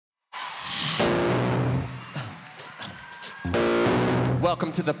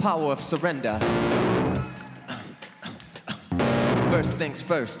Welcome to the power of surrender. First things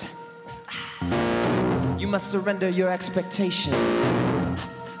first. You must surrender your expectation.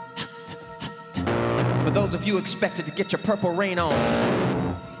 For those of you expected to get your purple rain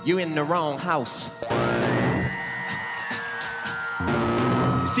on, you're in the wrong house.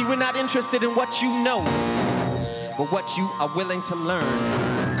 See, we're not interested in what you know, but what you are willing to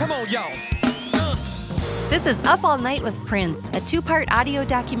learn. Come on, y'all. This is Up All Night with Prince, a two-part audio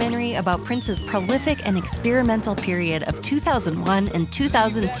documentary about Prince's prolific and experimental period of 2001 and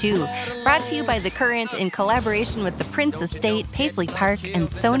 2002, brought to you by The Current in collaboration with the Prince Estate, Paisley Park, and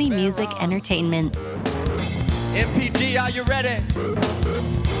Sony Music Entertainment. MPG, are you ready?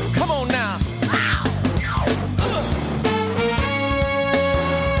 Come on now.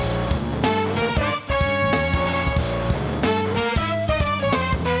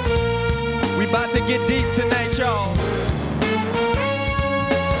 We about to get deep tonight, y'all.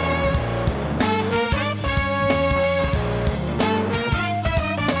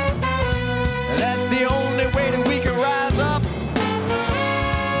 That's the only way that we can rise up.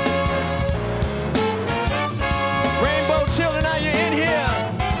 Rainbow children, are you in here?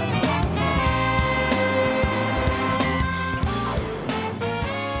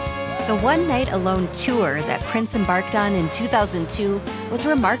 The One Night Alone tour that Prince embarked on in 2002 was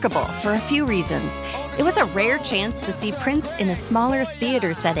remarkable for a few reasons. It was a rare chance to see Prince in a smaller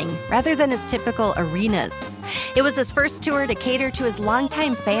theater setting rather than his typical arenas. It was his first tour to cater to his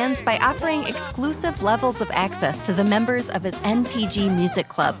longtime fans by offering exclusive levels of access to the members of his NPG Music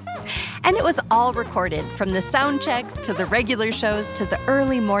Club. And it was all recorded, from the sound checks to the regular shows to the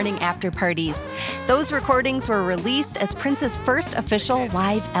early morning after parties. Those recordings were released as Prince's first official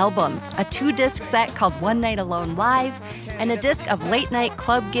live albums, a 2-disc set called One Night Alone Live, and a disc of late-night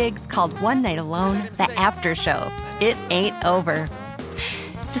club gigs called One Night Alone, The After Show. It ain't over.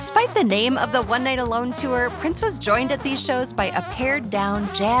 Despite the name of the One Night Alone tour, Prince was joined at these shows by a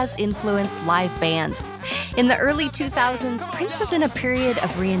pared-down, jazz-influenced live band. In the early 2000s, Prince was in a period of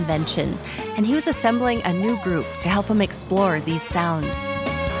reinvention, and he was assembling a new group to help him explore these sounds.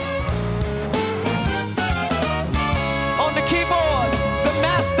 On the keyboards, the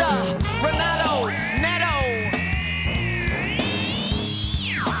master, Renato Neto.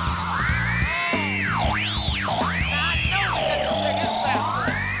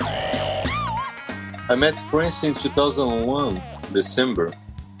 I met Prince in 2001, December.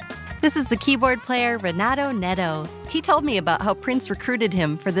 This is the keyboard player Renato Neto. He told me about how Prince recruited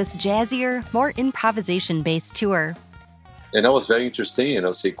him for this jazzier, more improvisation-based tour. And I was very interested, and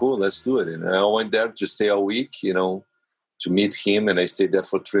I said, cool, let's do it. And I went there to stay a week, to meet him, and I stayed there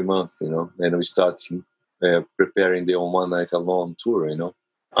for 3 months, and we started preparing the One Night Alone tour,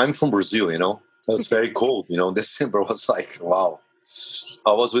 I'm from Brazil, It was very cold, December was like, wow.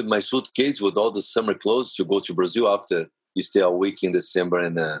 I was with my suitcase with all the summer clothes to go to Brazil after we stay a week in December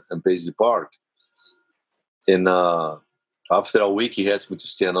in Paisley Park. And after a week, he asked me to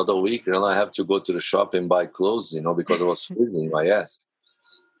stay another week. And I have to go to the shop and buy clothes, because I was freezing my ass.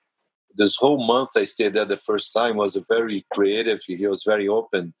 This whole month I stayed there the first time was very creative. He was very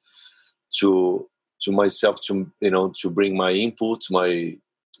open to myself, to bring my input,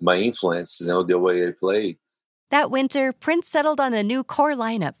 my influences, the way I play. That winter, Prince settled on a new core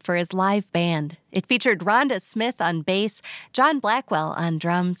lineup for his live band. It featured Rhonda Smith on bass, John Blackwell on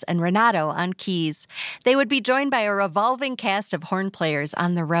drums, and Renato on keys. They would be joined by a revolving cast of horn players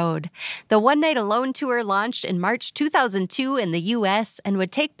on the road. The One Night Alone tour launched in March 2002 in the U.S. and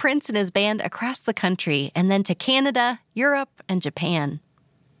would take Prince and his band across the country and then to Canada, Europe, and Japan.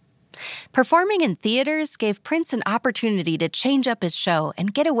 Performing in theaters gave Prince an opportunity to change up his show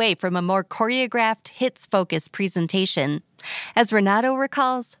and get away from a more choreographed, hits-focused presentation. As Renato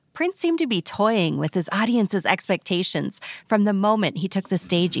recalls, Prince seemed to be toying with his audience's expectations from the moment he took the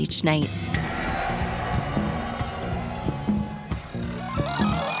stage each night.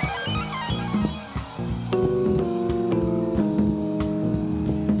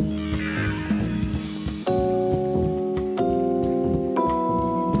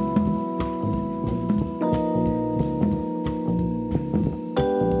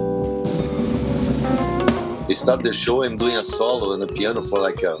 We start the show, I'm doing a solo on the piano for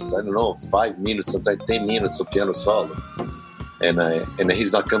 5 minutes, sometimes 10 minutes of piano solo. And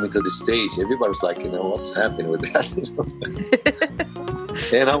he's not coming to the stage. Everybody's like, what's happening with that?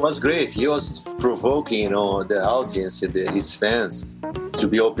 And it was great. He was provoking, the audience and his fans to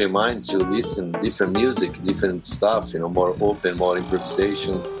be open-minded, to listen different music, different stuff, more open, more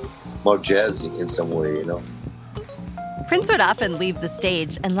improvisation, more jazzy in some way, Prince would often leave the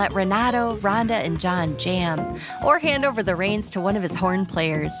stage and let Renato, Rhonda, and John jam, or hand over the reins to one of his horn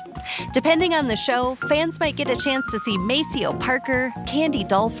players. Depending on the show, fans might get a chance to see Maceo Parker, Candy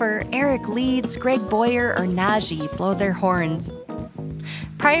Dulfer, Eric Leeds, Greg Boyer, or Najee blow their horns.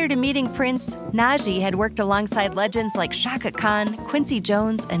 Prior to meeting Prince, Najee had worked alongside legends like Chaka Khan, Quincy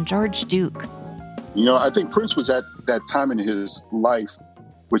Jones, and George Duke. I think Prince was at that time in his life,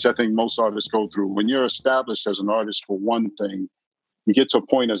 which I think most artists go through. When you're established as an artist for one thing, you get to a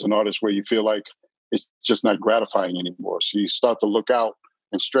point as an artist where you feel like it's just not gratifying anymore. So you start to look out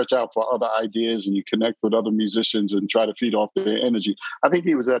and stretch out for other ideas, and you connect with other musicians and try to feed off their energy. I think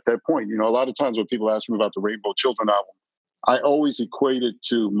he was at that point. A lot of times when people ask me about the Rainbow Children album, I always equate it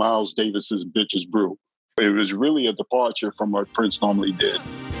to Miles Davis's Bitches Brew. It was really a departure from what Prince normally did.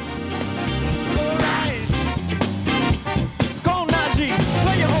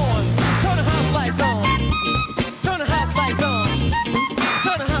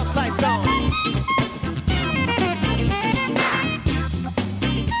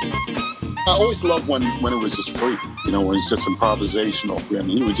 I always loved when it was just free, when it's just improvisational. And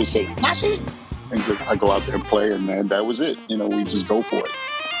he would just say, Nashi! And I go out there and play, and that was it. We just go for it.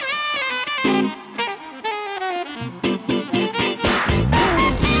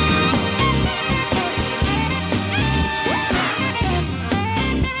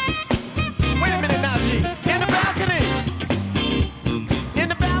 Wait a minute, Najee. In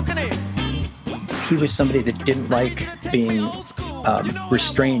the balcony. He was somebody that didn't like being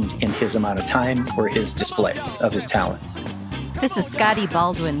restrained in his amount of time or his display of his talent. This is Scotty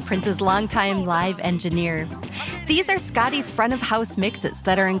Baldwin, Prince's longtime live engineer. These are Scotty's front-of-house mixes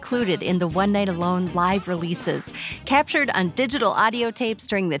that are included in the One Night Alone live releases, captured on digital audio tapes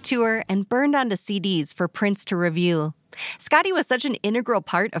during the tour and burned onto CDs for Prince to review. Scotty was such an integral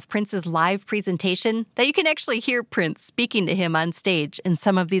part of Prince's live presentation that you can actually hear Prince speaking to him on stage in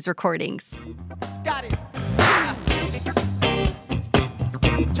some of these recordings. Scotty.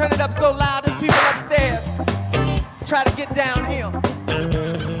 Turn it up so loud that people upstairs try to get down here.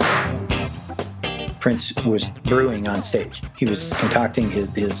 Prince was brewing on stage. He was concocting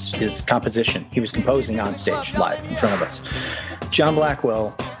his composition. He was composing on stage live in front of us. John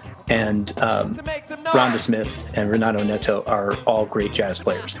Blackwell and Rhonda Smith and Renato Neto are all great jazz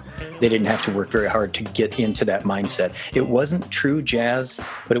players. They didn't have to work very hard to get into that mindset. It wasn't true jazz,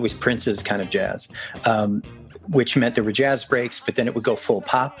 but it was Prince's kind of jazz. Which meant there were jazz breaks, but then it would go full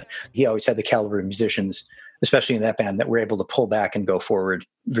pop. He always had the caliber of musicians, especially in that band, that were able to pull back and go forward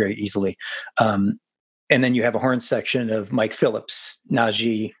very easily. And then you have a horn section of Mike Phillips,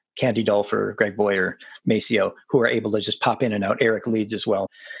 Najee, Candy Dulfer, Greg Boyer, Maceo, who are able to just pop in and out. Eric Leeds as well.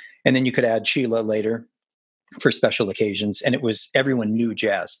 And then you could add Sheila later for special occasions. And everyone knew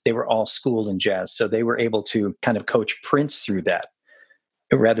jazz. They were all schooled in jazz. So they were able to kind of coach Prince through that.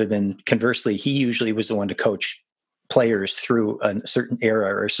 Rather than conversely, he usually was the one to coach players through a certain era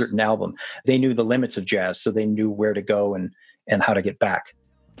or a certain album. They knew the limits of jazz, so they knew where to go and how to get back.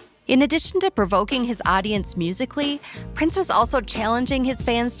 In addition to provoking his audience musically, Prince was also challenging his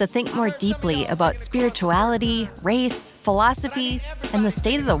fans to think more deeply about spirituality, race, philosophy, and the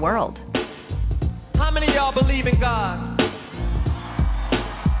state of the world. How many of y'all believe in God?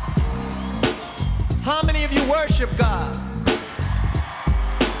 How many of you worship God?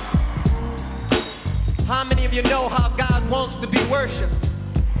 How many of you know how God wants to be worshipped?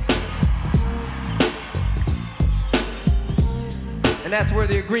 And that's where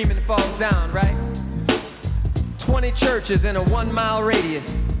the agreement falls down, right? 20 churches in a 1 mile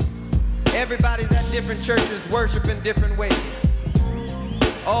radius. Everybody's at different churches worshiping different ways.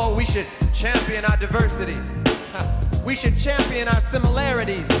 Oh, we should champion our diversity. We should champion our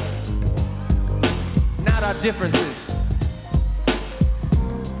similarities, not our differences.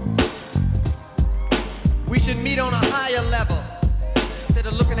 We should meet on a higher level instead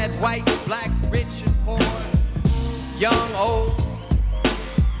of looking at white, black, rich, and poor, young, old.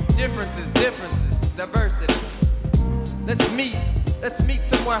 Differences, diversity. Let's meet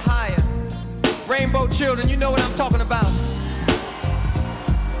somewhere higher. Rainbow Children, you know what I'm talking about.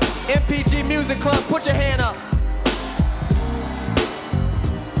 MPG Music Club, put your hand up.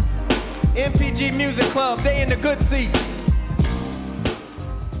 MPG Music Club, they in the good seats.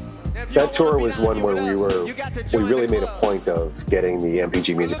 That tour was one where we really made a point of getting the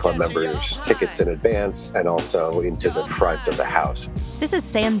MPG Music Club members tickets in advance and also into the front of the house. This is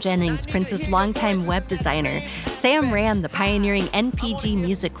Sam Jennings, Prince's longtime web designer. Sam ran the pioneering NPG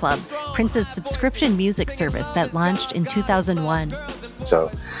Music Club, Prince's subscription music service that launched in 2001.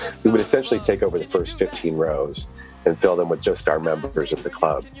 So we would essentially take over the first 15 rows and fill them with just our members of the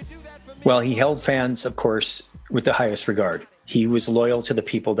club. Well, he held fans, of course, with the highest regard. He was loyal to the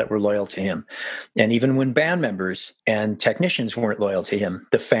people that were loyal to him. And even when band members and technicians weren't loyal to him,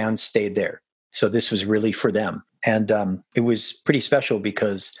 the fans stayed there. So this was really for them. And it was pretty special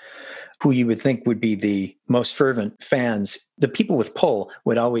because who you would think would be the most fervent fans, the people with pull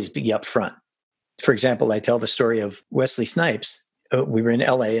would always be up front. For example, I tell the story of Wesley Snipes. We were in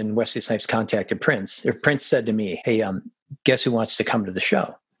LA and Wesley Snipes contacted Prince. Prince said to me, hey, guess who wants to come to the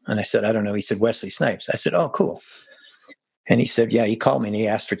show? And I said, I don't know. He said, Wesley Snipes. I said, oh, cool. And he said, yeah, he called me and he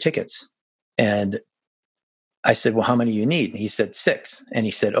asked for tickets. And I said, well, how many do you need? And he said, 6. And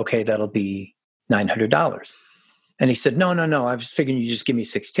he said, okay, that'll be $900. And he said, no. I was figuring you just give me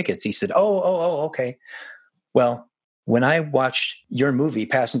 6 tickets. He said, oh, okay. Well, when I watched your movie,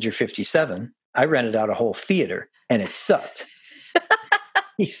 Passenger 57, I rented out a whole theater and it sucked.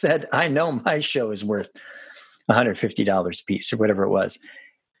 He said, I know my show is worth $150 a piece or whatever it was.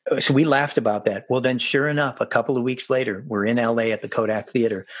 So we laughed about that. Well, then sure enough, a couple of weeks later, we're in LA at the Kodak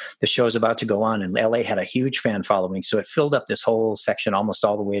Theater. The show's about to go on and LA had a huge fan following. So it filled up this whole section almost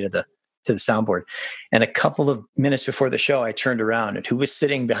all the way to the soundboard. And a couple of minutes before the show, I turned around and who was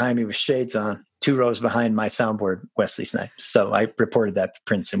sitting behind me with shades on, 2 rows behind my soundboard, Wesley Snipes. So I reported that to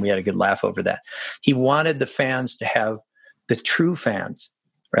Prince and we had a good laugh over that. He wanted the fans to have the true fans,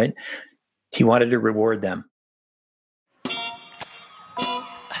 right? He wanted to reward them.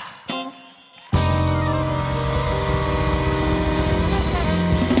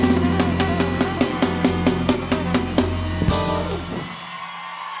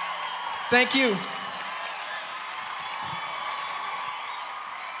 Thank you.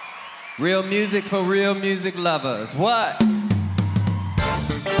 Real music for real music lovers. What?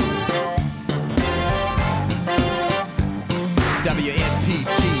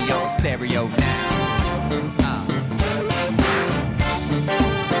 WNPG on the stereo now.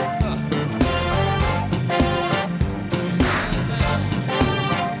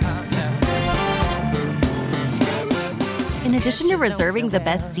 In addition to reserving the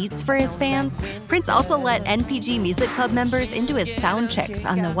best seats for his fans, Prince also let NPG Music Club members into his sound checks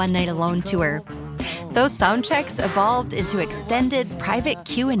on the One Night Alone tour. Those sound checks evolved into extended private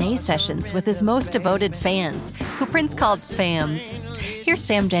Q&A sessions with his most devoted fans, who Prince called fams. Here's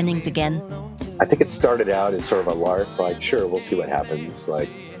Sam Jennings again. I think it started out as sort of a lark, like, sure, we'll see what happens. Like,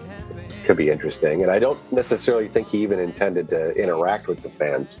 could be interesting. And I don't necessarily think he even intended to interact with the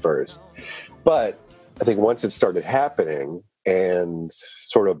fans first. But I think once it started happening and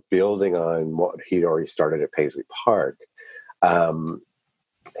sort of building on what he'd already started at Paisley Park,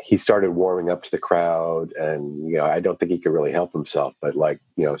 he started warming up to the crowd, and I don't think he could really help himself but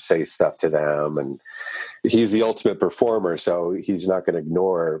say stuff to them. And he's the ultimate performer, so he's not going to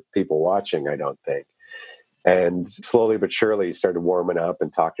ignore people watching, I don't think. And slowly but surely he started warming up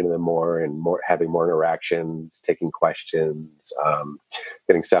and talking to them more and more, having more interactions, taking questions,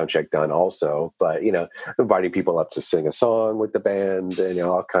 getting sound check done also. But inviting people up to sing a song with the band and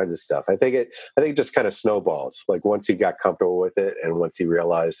all kinds of stuff. I think it just kind of snowballed. Like once he got comfortable with it and once he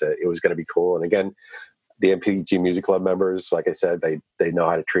realized that it was going to be cool. And again, the MPG Music Club members, like I said, they know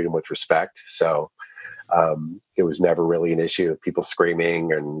how to treat him with respect. So it was never really an issue of people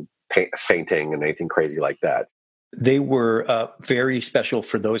screaming and fainting and anything crazy like that. They were very special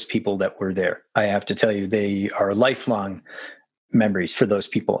for those people that were there. I have to tell you, they are lifelong memories for those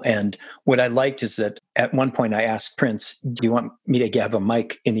people. And what I liked is that at one point I asked Prince, do you want me to have a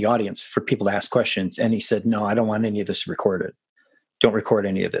mic in the audience for people to ask questions? And he said, no, I don't want any of this recorded. Don't record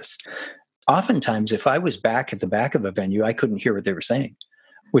any of this. Oftentimes, if I was back at the back of a venue, I couldn't hear what they were saying,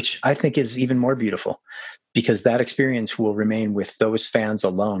 which I think is even more beautiful because that experience will remain with those fans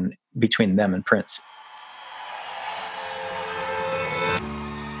alone between them and Prince.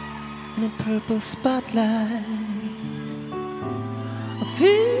 In a purple spotlight, a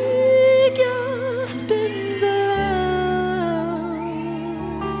figure spins around.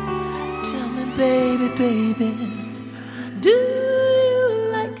 Tell me, baby, baby, do you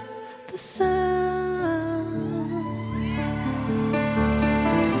like the sound?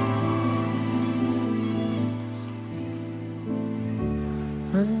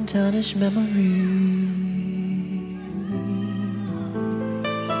 Untarnished memory.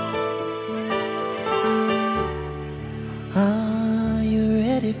 Are you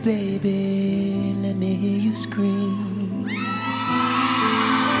ready, baby? Let me hear you scream.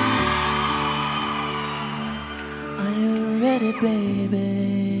 Are you ready, baby,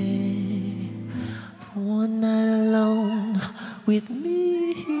 for one night alone with me?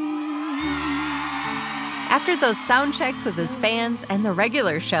 After those sound checks with his fans and the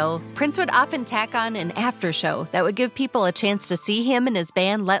regular show, Prince would often tack on an after show that would give people a chance to see him and his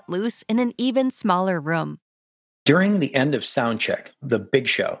band let loose in an even smaller room. During the end of sound check, the big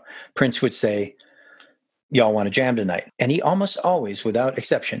show, Prince would say, "Y'all want to jam tonight?" And he almost always, without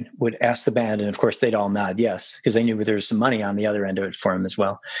exception, would ask the band. And of course, they'd all nod yes, because they knew there was some money on the other end of it for him as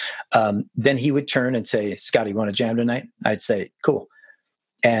well. Then he would turn and say, "Scotty, you want to jam tonight?" I'd say, "Cool."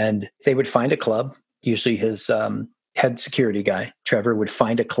 And they would find a club. Usually his head security guy, Trevor, would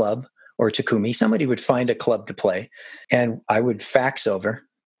find a club, or Takumi. Somebody would find a club to play. And I would fax over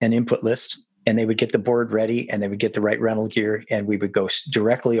an input list. And they would get the board ready, and they would get the right rental gear, and we would go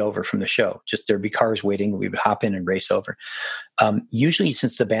directly over from the show. Just there'd be cars waiting. We would hop in and race over. Usually,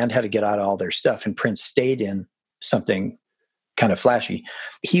 since the band had to get out all their stuff, and Prince stayed in something kind of flashy,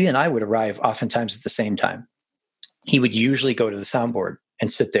 he and I would arrive oftentimes at the same time. He would usually go to the soundboard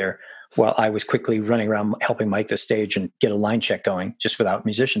and sit there while I was quickly running around helping mic the stage and get a line check going, just without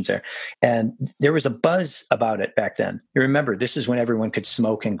musicians there. And there was a buzz about it back then. You remember, this is when everyone could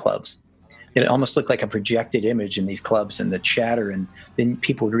smoke in clubs. It almost looked like a projected image in these clubs, and the chatter, and then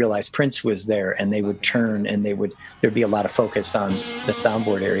people would realize Prince was there, and they would turn, and there'd be a lot of focus on the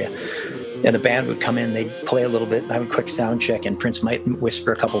soundboard area. And the band would come in, they'd play a little bit, and I would quick sound check, and Prince might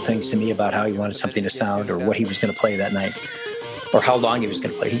whisper a couple things to me about how he wanted something to sound, or what he was going to play that night, or how long he was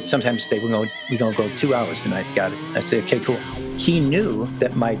going to play. He'd sometimes say, we're going to go 2 hours tonight, Scott. I'd say, okay, cool. He knew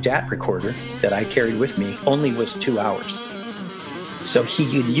that my DAT recorder that I carried with me only was 2 hours. So he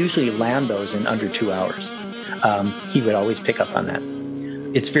would usually land those in under 2 hours. He would always pick up on that.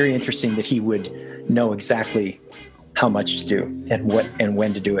 It's very interesting that he would know exactly how much to do and what and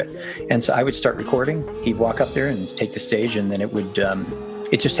when to do it. And so I would start recording. He'd walk up there and take the stage, and then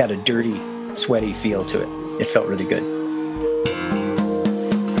it just had a dirty, sweaty feel to it. It felt really good.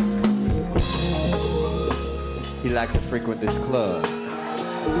 He liked to frequent this club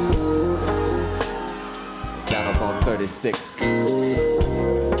down up on 36.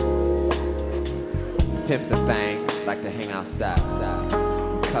 Pimps and fangs like to hang outside,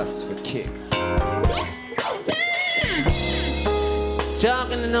 cuss for kicks.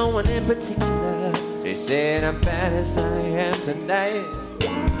 Talking to no one in particular, they said I'm bad as I am tonight.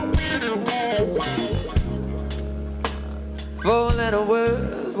 4-letter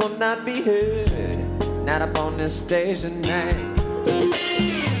words will not be heard, not up on this stage tonight.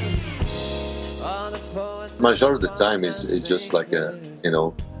 Majority of the time is just like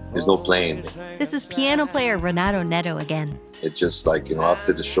there's no playing. This is piano player Renato Neto again. It's just like,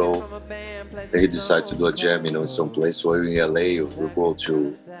 after the show, he decided to do a jam, in some place. Where in LA, we go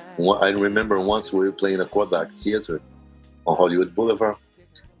to. I remember once we were playing a Kodak Theater on Hollywood Boulevard,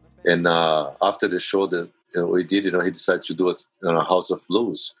 and after the show that we did, he decided to do it in a House of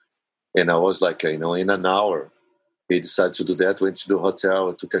Blues, and I was like, in an hour, he decided to do that. Went to the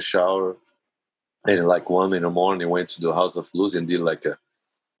hotel, took a shower, and like 1 in the morning, went to the House of Blues and did like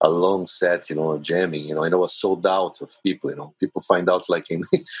a long set, jamming, and it was sold out of people, People find out like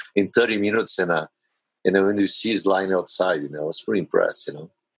in 30 minutes, and then when you see his line outside, I was pretty impressed,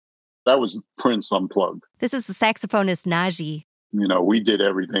 That was Prince Unplugged. This is the saxophonist Najee. We did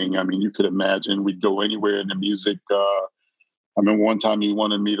everything. I mean, you could imagine we'd go anywhere in the music. I remember one time he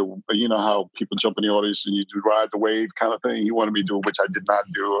wanted me to, how people jump in the audience and you do ride the wave kind of thing. He wanted me to do it, which I did not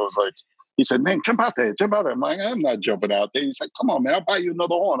do. I was like, he said, man, jump out there. I'm like, I'm not jumping out there. He's like, come on, man, I'll buy you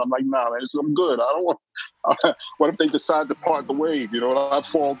another horn. I'm like, nah, man, I'm good. I don't want, what if they decide to part the wave? I'd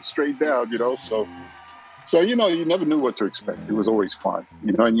fall straight down, So, you never knew what to expect. It was always fun,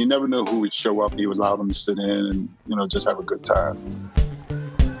 and you never knew who would show up. He would allow them to sit in and, just have a good time.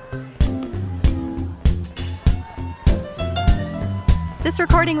 This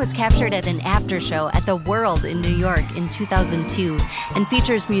recording was captured at an after show at the World in New York in 2002 and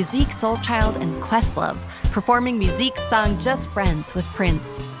features Musique Soulchild and Questlove performing Musique's song Just Friends with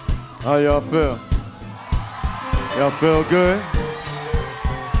Prince. How y'all feel? Y'all feel good?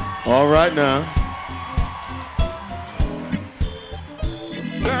 All right now.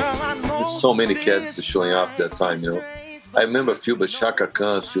 There's so many cats showing up that time, I remember a few, but Chaka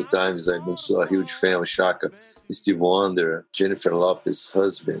Khan a few times. I'm so a huge fan of Chaka. Steve Wonder, Jennifer Lopez's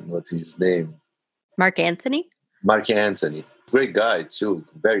husband, what's his name? Mark Anthony? Mark Anthony. Great guy, too.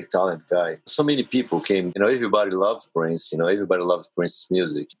 Very talented guy. So many people came. Everybody loves Prince. Everybody loves Prince's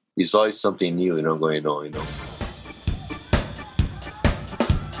music. There's always something new, going on,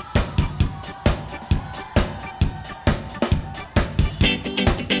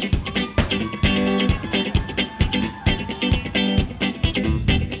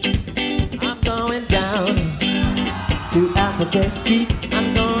 Street,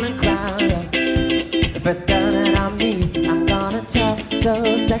 I'm gonna cry. The first girl that I meet, I'm gonna talk so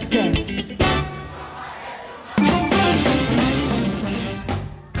sexy.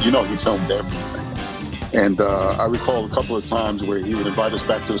 He filmed everything. And I recall a couple of times where he would invite us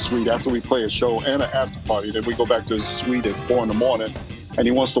back to the suite after we play a show and an after party. Then we go back to his suite at 4 a.m, and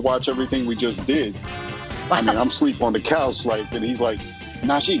he wants to watch everything we just did. Wow. I mean, I'm sleeping on the couch, and he's like,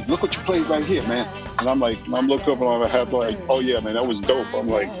 Najee, look what you played right here, man. And I'm looking up and I'm half like, oh yeah, man, that was dope. I'm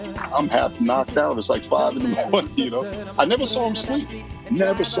like, I'm half knocked out. It's like 5 a.m, I never saw him sleep.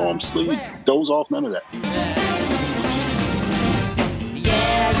 Doze off, none of that.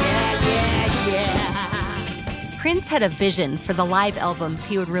 Prince had a vision for the live albums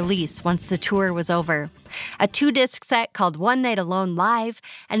he would release once the tour was over. A 2-disc set called One Night Alone Live,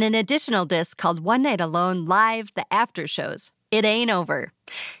 and an additional disc called One Night Alone Live, The After Shows. It ain't over.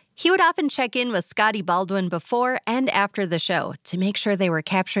 He would often check in with Scotty Baldwin before and after the show to make sure they were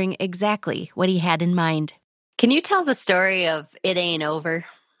capturing exactly what he had in mind. Can you tell the story of It Ain't Over?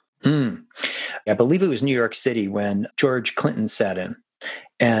 I believe it was New York City when George Clinton sat in,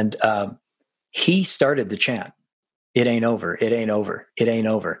 and he started the chant. It ain't over, it ain't over, it ain't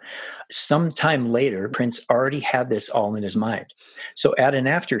over. Sometime later, Prince already had this all in his mind. So at an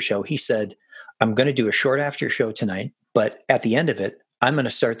after show, he said, I'm going to do a short after show tonight, but at the end of it, I'm going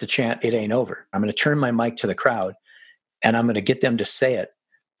to start the chant, it ain't over. I'm going to turn my mic to the crowd, and I'm going to get them to say it,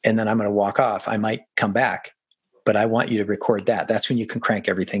 and then I'm going to walk off. I might come back, but I want you to record that. That's when you can crank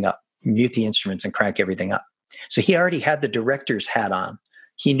everything up, mute the instruments and crank everything up. So he already had the director's hat on.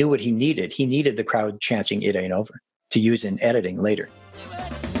 He knew what he needed. He needed the crowd chanting, it ain't over, to use in editing later.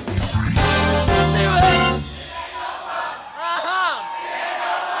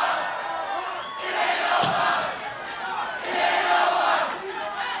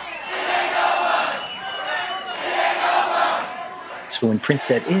 So when Prince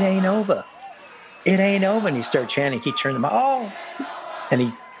said, it ain't over, and he started chanting, he turned them, and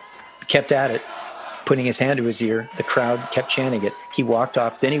he kept at it, putting his hand to his ear. The crowd kept chanting it. He walked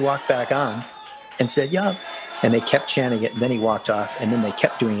off, then he walked back on and said, yeah. And they kept chanting it, and then he walked off, and then they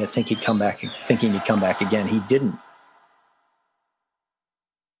kept doing it, thinking he'd come back again. He didn't.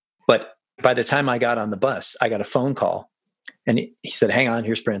 But by the time I got on the bus, I got a phone call, and he said, hang on,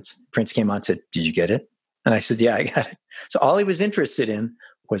 here's Prince. Prince came on and said, did you get it? And I said, yeah, I got it. So all he was interested in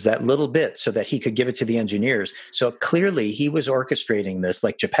was that little bit so that he could give it to the engineers. So clearly he was orchestrating this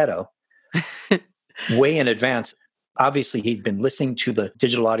like Geppetto way in advance. Obviously, he'd been listening to the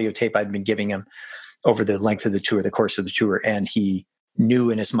digital audio tape I'd been giving him over the length of the tour, the course of the tour, and he knew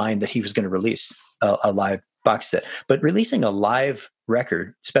in his mind that he was going to release a live box set. But releasing a live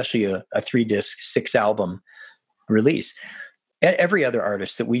record, especially a 3-disc, 6-album release, every other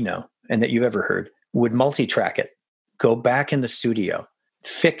artist that we know and that you've ever heard would multi-track it, go back in the studio,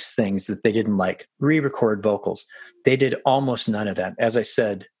 fix things that they didn't like, re-record vocals. They did almost none of that. As I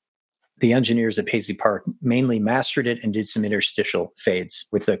said, the engineers at Paisley Park mainly mastered it and did some interstitial fades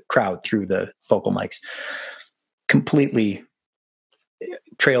with the crowd through the vocal mics. Completely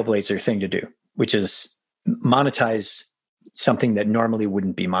trailblazer thing to do, which is monetize something that normally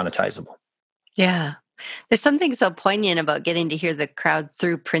wouldn't be monetizable. Yeah. There's something so poignant about getting to hear the crowd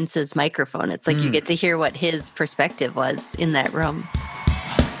through Prince's microphone. It's like you get to hear what his perspective was in that room.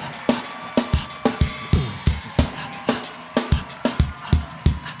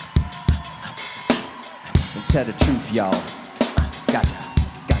 Tell the truth, y'all. Got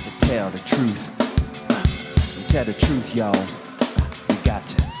to tell the truth. Tell the truth, y'all. We got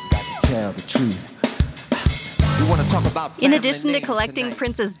to tell the truth. We want to talk about in addition to collecting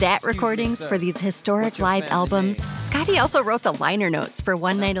Prince's DAT recordings for these historic live albums, Scotty also wrote the liner notes for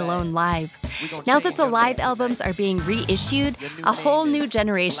One Night Alone Live. Now that the live albums are being reissued, a whole new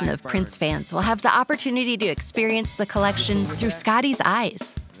generation of Prince fans will have the opportunity to experience the collection through Scotty's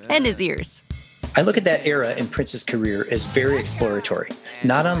eyes and his ears. I look at that era in Prince's career as very exploratory,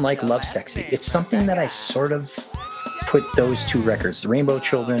 not unlike Love Sexy. It's something that I sort of put those two records, the Rainbow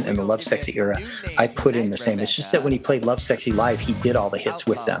Children and the Love Sexy era, I put in the same. It's just that when he played Love Sexy live, he did all the hits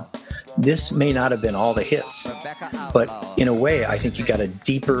with them. This may not have been all the hits, but in a way, I think you got a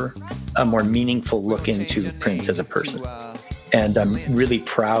deeper, a more meaningful look into Prince as a person. And I'm really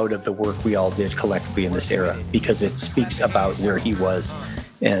proud of the work we all did collectively in this era because it speaks about where he was.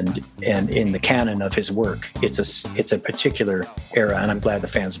 And in the canon of his work, it's a particular era, and I'm glad the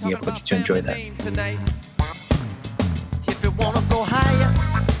fans will be able to enjoy that. If you want to go higher,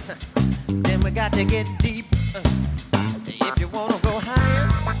 then we got to get deep. If you want to go higher,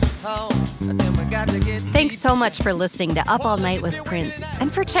 then we got to get deep. Thanks so much for listening to Up All Night with Prince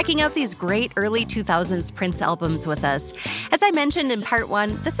and for checking out these great early 2000s Prince albums with us. As I mentioned in part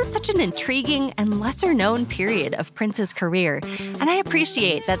one, this is such an intriguing and lesser-known period of Prince's career, and I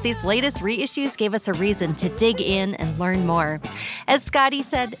appreciate that these latest reissues gave us a reason to dig in and learn more. As Scotty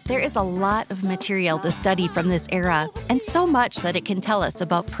said, there is a lot of material to study from this era, and so much that it can tell us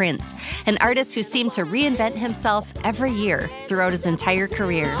about Prince, an artist who seemed to reinvent himself every year throughout his entire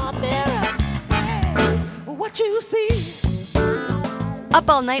career. What you see? Up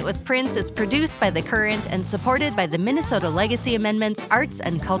All Night with Prince is produced by The Current and supported by the Minnesota Legacy Amendments Arts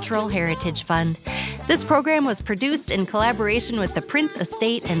and Cultural Heritage Fund. This program was produced in collaboration with the Prince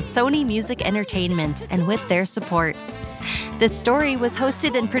Estate and Sony Music Entertainment and with their support. This story was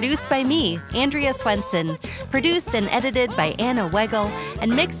hosted and produced by me, Andrea Swenson, produced and edited by Anna Weigel,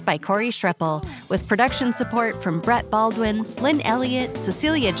 and mixed by Corey Schreppel, with production support from Brett Baldwin, Lynn Elliott,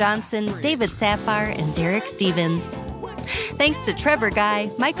 Cecilia Johnson, David Sapphire, and Derek Stevens. Thanks to Trevor Guy,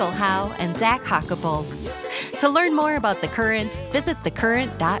 Michael Howe, and Zach Hockapole. To learn more about The Current, visit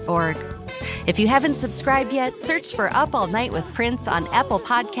thecurrent.org. If you haven't subscribed yet, search for Up All Night with Prince on Apple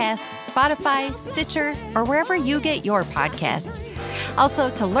Podcasts, Spotify, Stitcher, or wherever you get your podcasts. Also,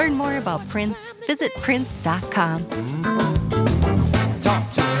 to learn more about Prince, visit prince.com. Talk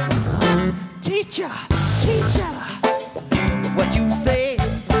to teacher, what you say?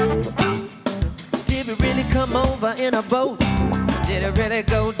 Did we really come over in a boat? Did it really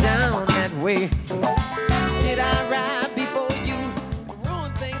go down that way? Did I ride before you?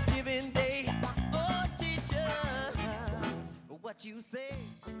 Ruin Thanksgiving Day? Oh, teacher, what you say?